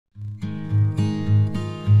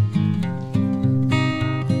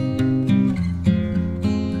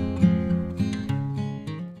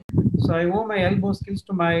So I owe my elbow skills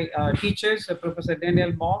to my teachers, Professor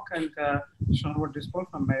Daniel Mock and Sean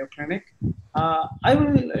Wood-Dispol from Mayo Clinic. I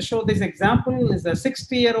will show this example. Is a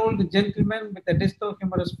 60-year-old gentleman with a distal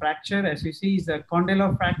humerus fracture. As you see, is a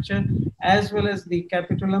condylar fracture, as well as the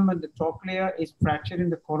capitulum and the trochlea is fractured in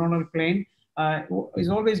the coronal plane. It's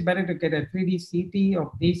always better to get a 3D CT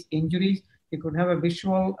of these injuries. You could have a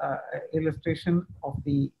visual illustration of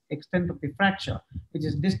the extent of the fracture, which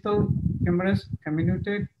is distal humerus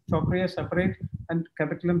comminuted, trochlea separate, and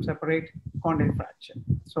capitulum separate condyle fracture.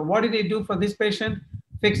 So what did they do for this patient?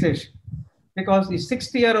 Fixation. Because the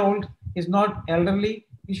 60-year-old is not elderly,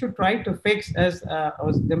 you should try to fix as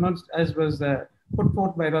was put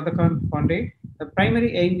forth by Radhakant Pandey. The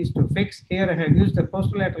primary aim is to fix. Here I have used the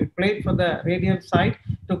posterolateral plate for the radial side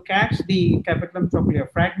to catch the capitulum trochlea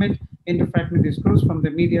fragment. Interfragmentary screws from the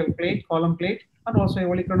medial plate, column plate, and also a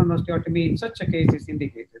olecranon osteotomy in such a case is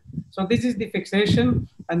indicated. So this is the fixation,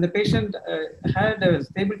 and the patient had a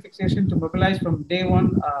stable fixation to mobilize from day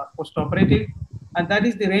one post-operative, and that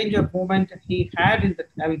is the range of movement he had in the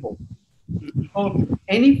elbow. So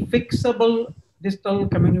any fixable distal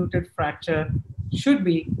comminuted fracture should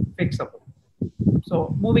be fixable.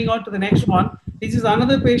 So moving on to the next one, this is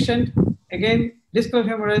another patient, again, distal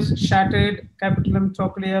humerus shattered, capitulum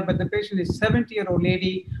trochlea, but the patient is 70-year-old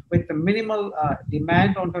lady with a minimal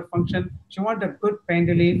demand on her function. She wanted a good pain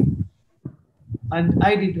relief, and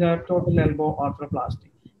I did her total elbow arthroplasty.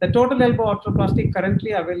 The total elbow arthroplasty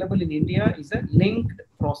currently available in India is a linked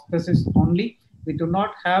prosthesis only. We do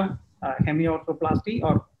not have hemiarthroplasty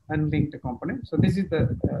or unlinked component. So this is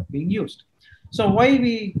the being used. So why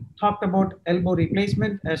we talked about elbow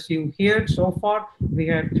replacement, as you heard so far, we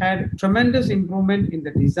have had tremendous improvement in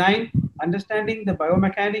the design, understanding the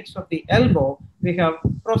biomechanics of the elbow. We have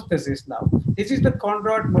prosthesis now. This is the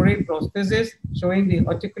Conrad-Murray prosthesis showing the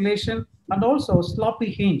articulation and also sloppy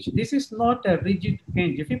hinge. This is not a rigid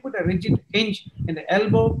hinge. If you put a rigid hinge in the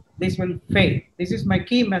elbow, this will fail. This is my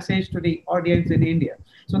key message to the audience in India.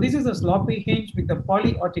 So this is a sloppy hinge with the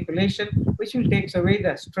poly articulation, which will take away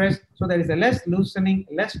the stress. So there is a less loosening,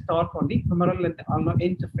 less torque on the femoral and the ulnar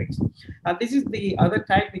interface. This is the other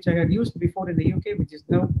type which I had used before in the UK, which is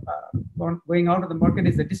now going out of the market,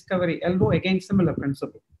 is the Discovery elbow. Again, similar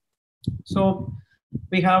principle. So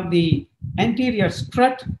we have the anterior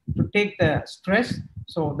strut to take the stress.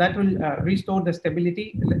 So that will restore the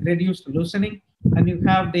stability, reduce loosening. And you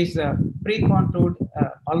have this pre-contoured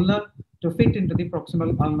ulnar to fit into the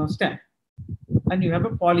proximal ulnar stem. And you have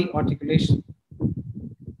a poly articulation.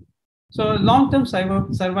 So long-term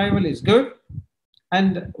survival is good.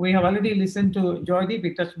 And we have already listened to Joydeep.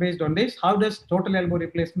 We touched based on this. How does total elbow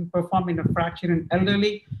replacement perform in a fracture in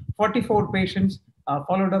elderly? 44 patients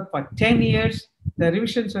followed up for 10 years. The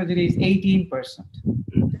revision surgery is 18%.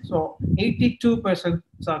 So 82%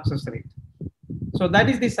 success rate. So that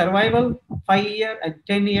is the survival 5-year and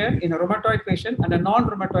 10-year in a rheumatoid patient, and a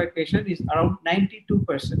non-rheumatoid patient is around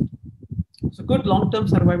 92%. So good long-term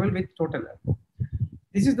survival with total elbow.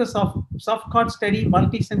 This is the soft-cut study,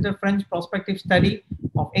 multi-center French prospective study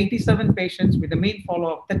of 87 patients with a mean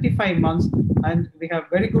follow-up 35 months, and we have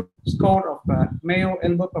very good score of Mayo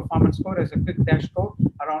elbow performance score as a quick dash score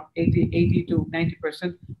around 80 to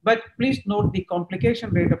 90%. But please note the complication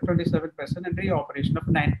rate of 27% and reoperation of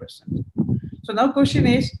 9%. So now question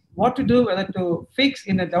is what to do, whether to fix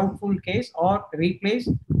in a doubtful case or replace.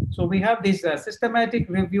 So we have this systematic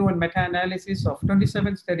review and meta-analysis of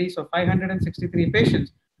 27 studies of 563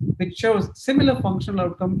 patients, which shows similar functional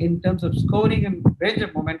outcome in terms of scoring and range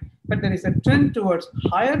of movement, but there is a trend towards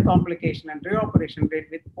higher complication and reoperation rate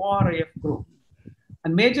with ORIF group.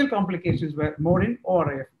 And major complications were more in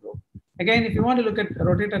ORIF group. Again, if you want to look at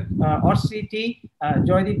rotator RCT,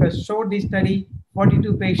 Joydeep has showed this study,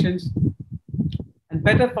 42 patients, and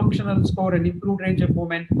better functional score and improved range of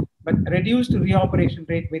movement, but reduced reoperation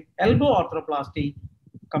rate with elbow arthroplasty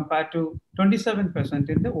compared to 27%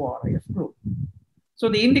 in the ORIF group. So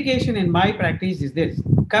the indication in my practice is this: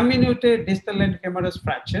 comminuted distal and humerus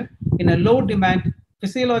fracture in a low demand,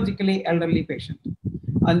 physiologically elderly patient.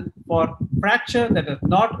 And for fracture that is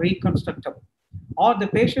not reconstructible, or the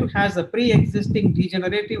patient has a pre-existing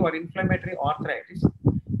degenerative or inflammatory arthritis,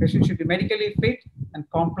 patient should be medically fit and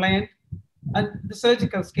compliant, and the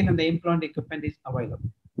surgical skin and the implant equipment is available.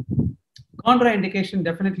 Contraindication,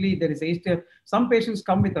 definitely there is a some patients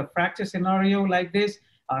come with a fracture scenario like this,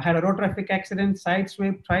 had a road traffic accident, side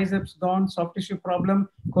sweep, triceps gone, soft tissue problem,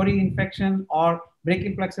 core infection, or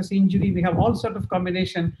brachial plexus injury. We have all sort of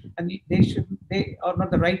combination, and they are not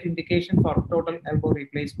the right indication for total elbow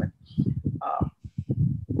replacement.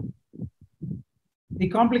 The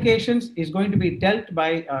complications is going to be dealt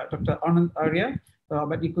by Dr. Anand Arya.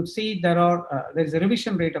 But you could see there is a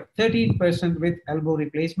revision rate of 13% with elbow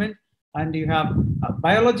replacement, and you have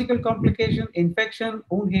biological complication, infection,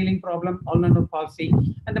 wound healing problem, ulnar palsy,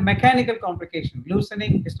 and the mechanical complication,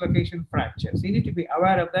 loosening, dislocation, fractures. You need to be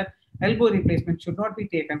aware of that. Elbow replacement should not be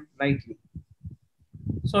taken lightly.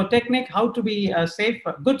 So technique, how to be safe,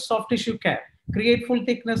 good soft tissue care, create full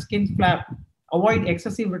thickness skin flap, avoid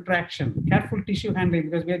excessive retraction, careful tissue handling,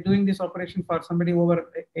 because we are doing this operation for somebody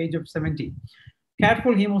over age of 70.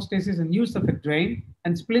 Careful hemostasis and use of a drain,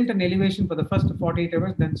 and splint and elevation for the first 48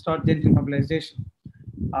 hours, then start gentle mobilization.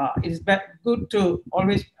 It is good to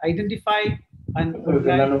always identify and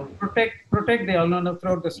protect the ulnar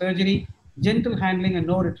throughout the surgery, gentle handling and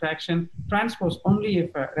no retraction, transpose only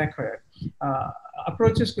if required.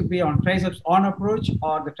 Approaches could be on triceps on approach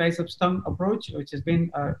or the triceps tongue approach, which has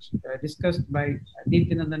been discussed by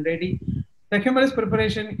Deepthinandan Reddy. The humerus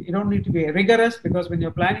preparation, you don't need to be rigorous, because when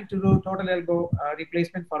you're planning to do total elbow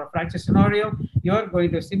replacement for a fracture scenario, you're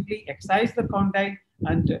going to simply excise the condyle,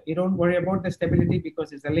 and you don't worry about the stability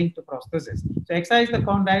because it's a link to prosthesis. So excise the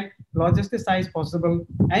condyle, largest the size possible.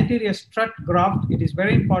 Anterior strut graft, it is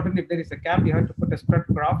very important. If there is a gap, you have to put a strut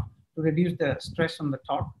graft to reduce the stress on the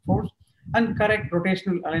torque force, and correct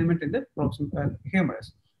rotational alignment in the proximal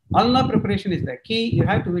humerus. Ulnar preparation is the key. You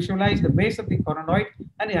have to visualize the base of the coronoid,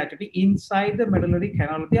 and you have to be inside the medullary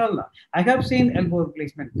canal of the ulna. I have seen elbow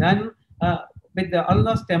replacement done with the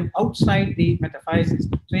ulnar stem outside the metaphysis.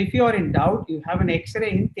 So if you are in doubt, you have an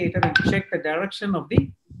X-ray in theater and check the direction of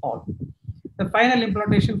the all. The final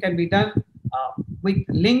implantation can be done with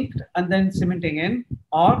linked and then cementing in,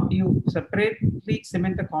 or you separately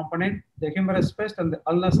cement the component, the humerus first and the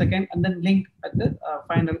ulnar second, and then link at the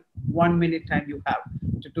final 1 minute time you have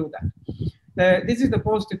to do that. This is the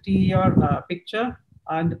post-TER picture,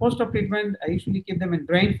 and the post-op treatment, I usually keep them in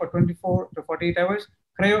drain for 24 to 48 hours,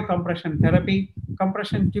 cryocompression therapy,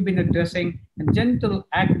 compression tubinet dressing, and gentle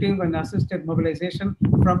active and assisted mobilization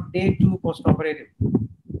from day 2 post-operative.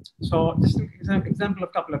 So this is an example of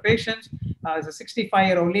a couple of patients. As a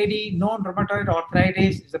 65-year-old lady, known rheumatoid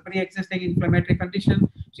arthritis, is a pre-existing inflammatory condition.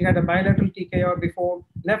 She had a bilateral TKR before,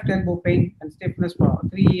 left elbow pain and stiffness for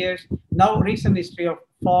 3 years. Now recent history of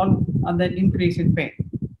fall and then increase in pain.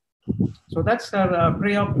 So that's her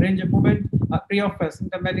pre-op range of movement, pre-op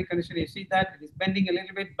symptomatic condition. You see that it is bending a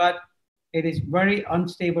little bit, but it is very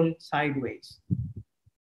unstable sideways.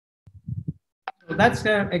 So that's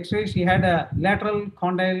her X-ray. She had a lateral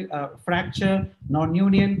condyle fracture,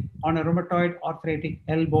 non-union on a rheumatoid arthritic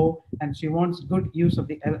elbow, and she wants good use of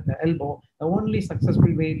the elbow. The only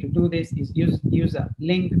successful way to do this is use a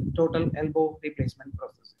linked total elbow replacement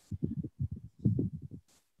process.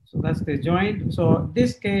 So that's the joint. So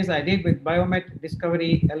this case I did with Biomet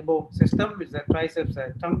Discovery elbow system. It's a triceps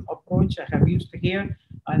tongue approach I have used here,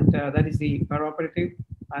 and that is the perioperative,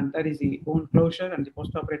 and that is the bone closure and the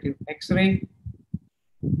postoperative X-ray.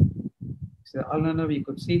 So ulnar, you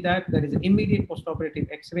could see that there is an immediate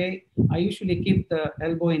postoperative X-ray. I usually keep the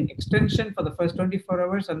elbow in extension for the first 24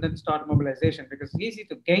 hours and then start mobilization, because it's easy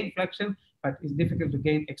to gain flexion, but it's difficult to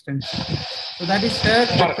gain extension. So that is there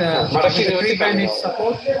with the 3 bandage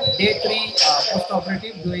support. Day 3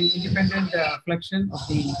 postoperative, doing independent flexion of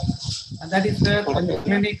the, and that is there in the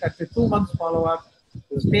clinic at the 2 months follow-up.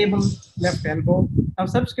 Stable left elbow. Now,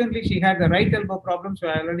 subsequently, she had the right elbow problem, so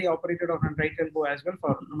I already operated on her right elbow as well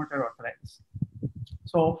for rheumatoid arthritis.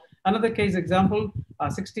 So, another case example: a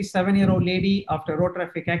 67-year-old lady after road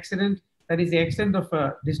traffic accident. That is the extent of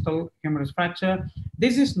a distal humerus fracture.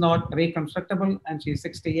 This is not reconstructible, and she is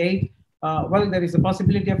 68. Well, there is a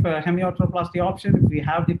possibility of a hemiarthroplasty option if we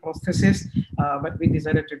have the prosthesis, but we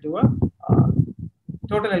decided to do a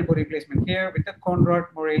total elbow replacement here with the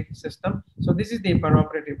Conrad-Murray system. So this is the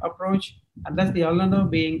perioperative approach, and that's the ulnar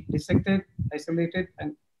being dissected, isolated,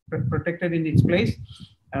 and protected in its place.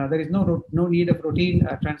 There is no need of routine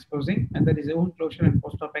transposing, and there is a wound closure and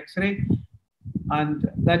post-op X-ray. And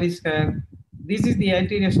that is, this is the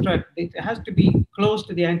anterior strut. It has to be close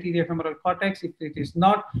to the anterior femoral cortex. If it is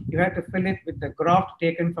not, you have to fill it with the graft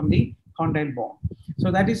taken from the condyle bone.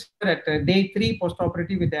 So that is at day 3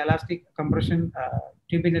 post-operative with the elastic compression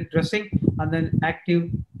tubinet dressing and then active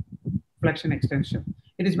flexion extension.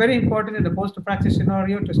 It is very important in the post-fracture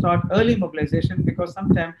scenario to start early mobilization, because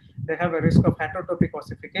sometimes they have a risk of heterotopic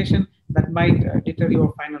ossification that might deter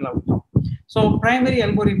your final outcome. So primary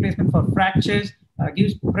elbow replacement for fractures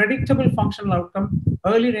gives predictable functional outcome,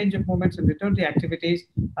 early range of movements and return to activities,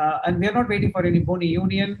 and we are not waiting for any bony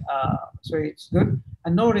union, so it's good,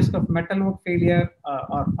 and no risk of metalwork failure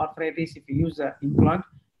or arthritis if you use an implant.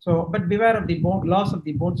 So, but beware of the loss of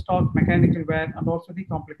the bone stock, mechanical wear, and also the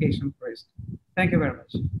complication risk. Thank you very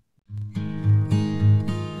much.